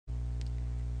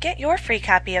Get your free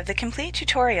copy of the complete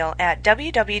tutorial at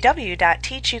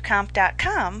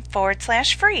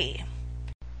www.teachucomp.com/free.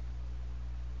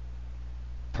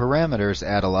 Parameters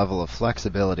add a level of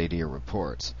flexibility to your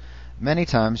reports. Many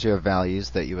times you have values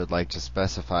that you would like to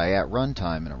specify at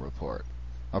runtime in a report.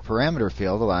 A parameter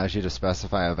field allows you to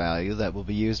specify a value that will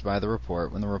be used by the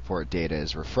report when the report data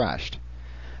is refreshed.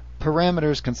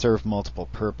 Parameters can serve multiple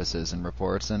purposes in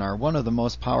reports and are one of the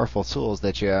most powerful tools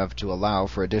that you have to allow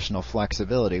for additional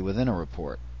flexibility within a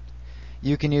report.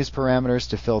 You can use parameters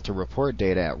to filter report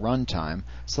data at runtime,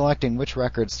 selecting which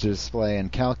records to display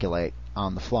and calculate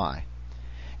on the fly.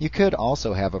 You could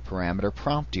also have a parameter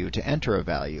prompt you to enter a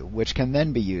value, which can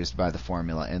then be used by the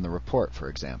formula in the report, for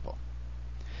example.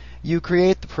 You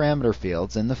create the parameter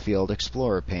fields in the Field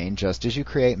Explorer pane just as you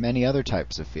create many other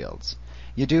types of fields.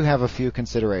 You do have a few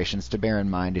considerations to bear in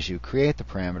mind as you create the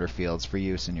parameter fields for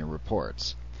use in your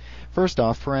reports. First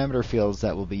off, parameter fields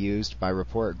that will be used by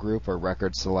report group or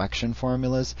record selection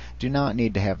formulas do not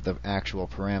need to have the actual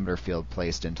parameter field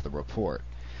placed into the report.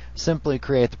 Simply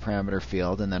create the parameter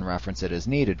field and then reference it as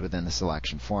needed within the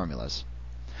selection formulas.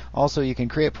 Also, you can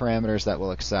create parameters that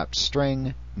will accept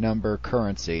string, number,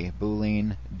 currency,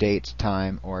 boolean, date,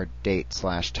 time, or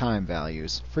date/time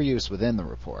values for use within the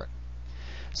report.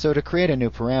 So to create a new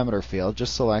parameter field,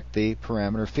 just select the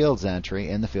Parameter Fields entry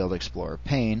in the Field Explorer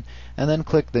pane, and then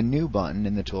click the New button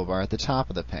in the toolbar at the top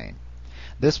of the pane.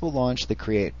 This will launch the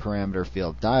Create Parameter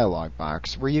Field dialog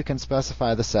box, where you can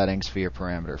specify the settings for your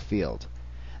parameter field.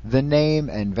 The name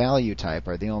and value type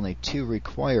are the only two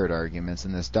required arguments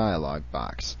in this dialog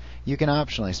box. You can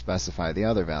optionally specify the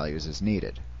other values as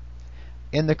needed.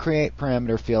 In the Create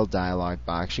Parameter Field dialog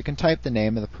box, you can type the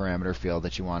name of the parameter field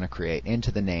that you want to create into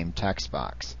the name text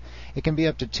box. It can be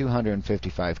up to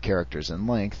 255 characters in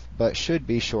length, but should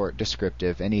be short,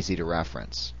 descriptive, and easy to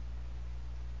reference.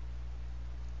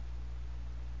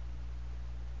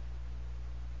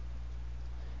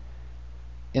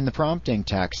 In the prompting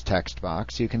text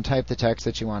box, you can type the text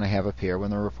that you want to have appear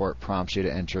when the report prompts you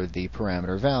to enter the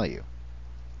parameter value.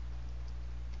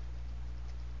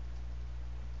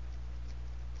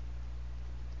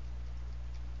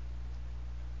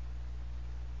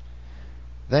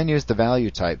 Then use the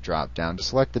value type drop-down to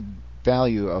select the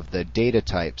value of the data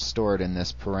type stored in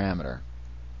this parameter.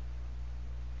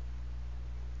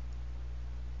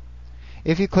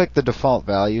 If you click the Default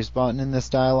Values button in this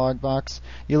dialog box,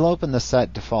 you'll open the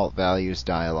Set Default Values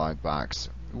dialog box,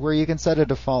 where you can set a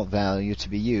default value to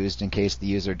be used in case the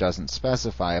user doesn't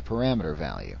specify a parameter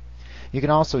value. You can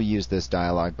also use this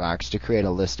dialog box to create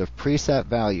a list of preset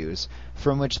values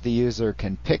from which the user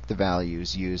can pick the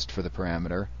values used for the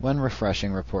parameter when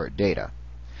refreshing report data.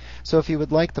 So if you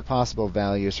would like the possible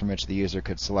values from which the user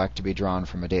could select to be drawn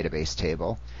from a database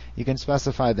table, you can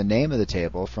specify the name of the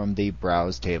table from the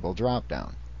Browse Table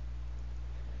drop-down.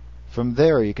 From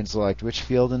there, you can select which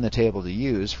field in the table to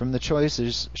use from the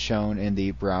choices shown in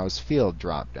the Browse Field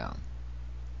drop-down.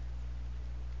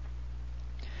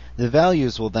 The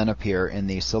values will then appear in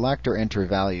the Select or Enter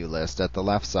Value list at the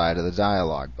left side of the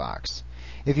dialog box.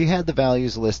 If you had the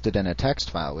values listed in a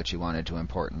text file which you wanted to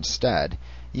import instead,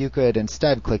 you could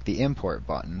instead click the Import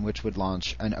button, which would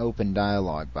launch an open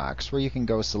dialog box where you can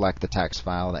go select the text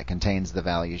file that contains the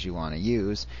values you want to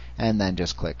use, and then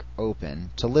just click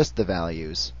Open to list the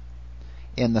values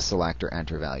in the Select or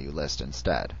Enter Value list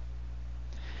instead.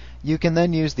 You can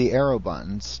then use the arrow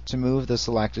buttons to move the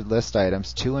selected list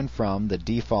items to and from the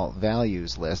default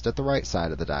values list at the right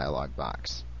side of the dialog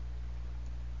box.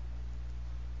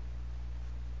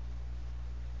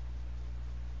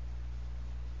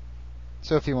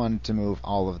 So if you wanted to move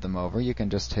all of them over, you can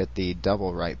just hit the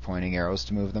double right pointing arrows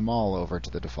to move them all over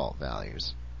to the default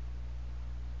values.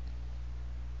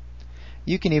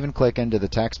 You can even click into the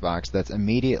text box that's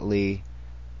immediately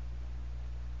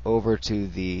over to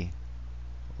the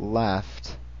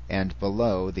left and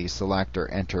below the Select or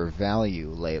Enter Value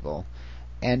label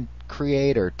and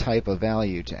create or type a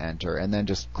value to enter, and then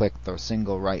just click the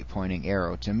single right pointing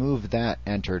arrow to move that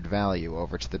entered value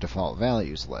over to the default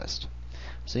values list.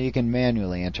 So you can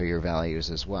manually enter your values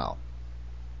as well.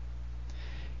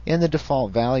 In the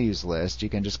default values list, you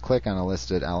can just click on a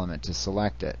listed element to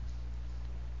select it.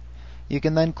 You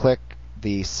can then click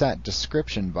the Set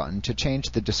Description button to change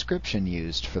the description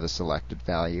used for the selected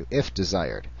value if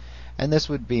desired. And this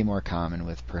would be more common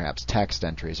with perhaps text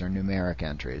entries or numeric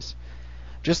entries.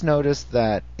 Just notice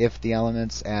that if the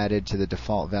elements added to the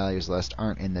default values list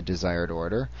aren't in the desired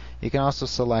order, you can also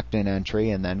select an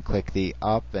entry and then click the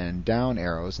up and down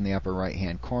arrows in the upper right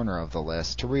hand corner of the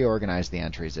list to reorganize the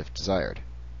entries if desired.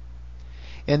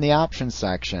 In the Options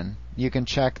section, you can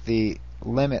check the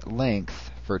limit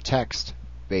length for text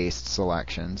length-based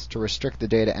selections to restrict the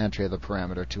data entry of the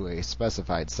parameter to a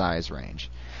specified size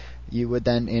range. You would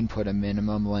then input a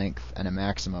minimum length and a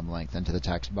maximum length into the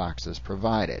text boxes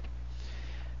provided.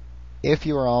 If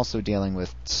you are also dealing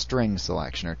with string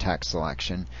selection or text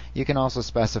selection, you can also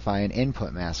specify an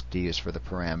input mask to use for the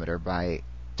parameter by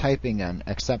typing an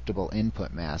acceptable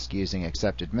input mask using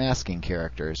accepted masking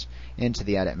characters into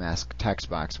the edit mask text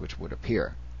box, which would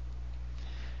appear.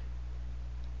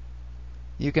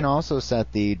 You can also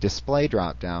set the display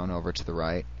drop-down over to the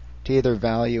right to either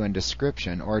value and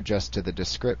description or just to the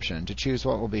description to choose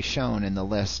what will be shown in the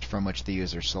list from which the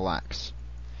user selects.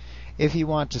 If you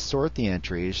want to sort the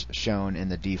entries shown in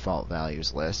the default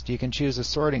values list, you can choose a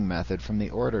sorting method from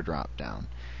the order drop-down,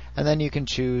 and then you can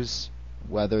choose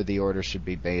whether the order should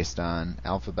be based on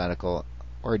alphabetical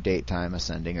or date-time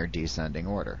ascending or descending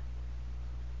order.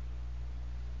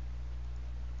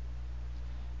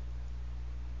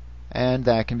 And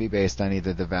that can be based on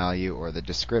either the value or the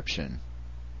description.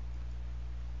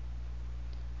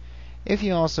 If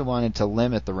you also wanted to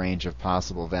limit the range of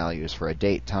possible values for a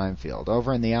date-time field,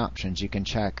 over in the options you can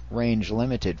check Range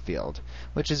Limited field,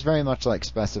 which is very much like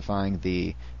specifying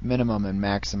the minimum and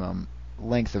maximum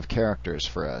length of characters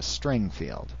for a string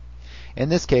field. In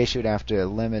this case, you would have to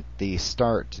limit the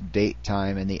start date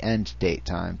time and the end date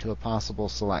time to a possible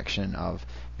selection of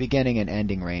beginning and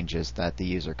ending ranges that the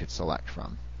user could select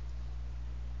from.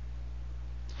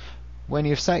 When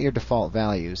you've set your default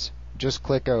values, just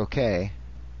click OK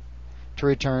to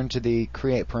return to the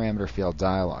Create Parameter Field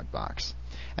dialog box.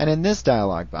 And in this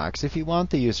dialog box, if you want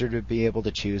the user to be able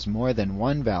to choose more than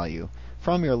one value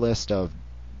from your list of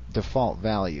default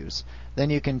values, then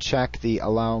you can check the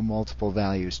Allow Multiple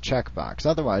Values checkbox.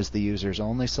 Otherwise, the user is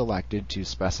only selected to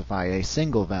specify a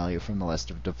single value from the list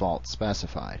of defaults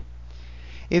specified.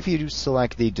 If you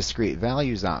select the Discrete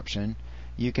Values option,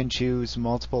 you can choose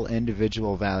multiple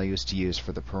individual values to use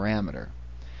for the parameter.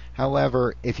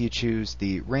 However, if you choose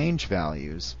the range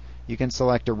values, you can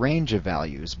select a range of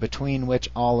values between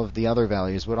which all of the other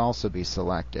values would also be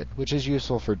selected, which is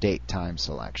useful for date-time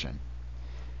selection.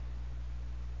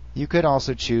 You could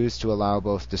also choose to allow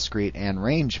both discrete and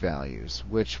range values,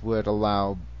 which would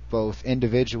allow both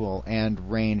individual and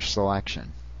range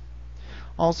selection.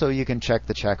 Also, you can check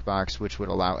the checkbox which would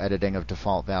allow editing of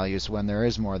default values when there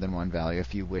is more than one value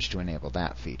if you wish to enable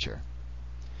that feature.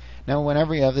 Now,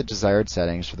 whenever you have the desired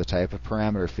settings for the type of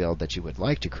parameter field that you would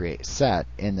like to create set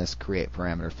in this Create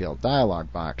Parameter Field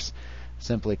dialog box,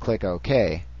 simply click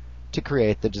OK to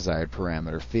create the desired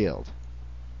parameter field.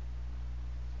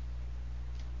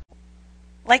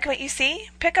 Like what you see?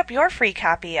 Pick up your free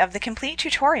copy of the complete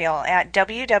tutorial at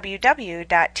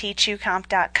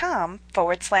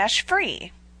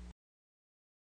www.teachucomp.com/free.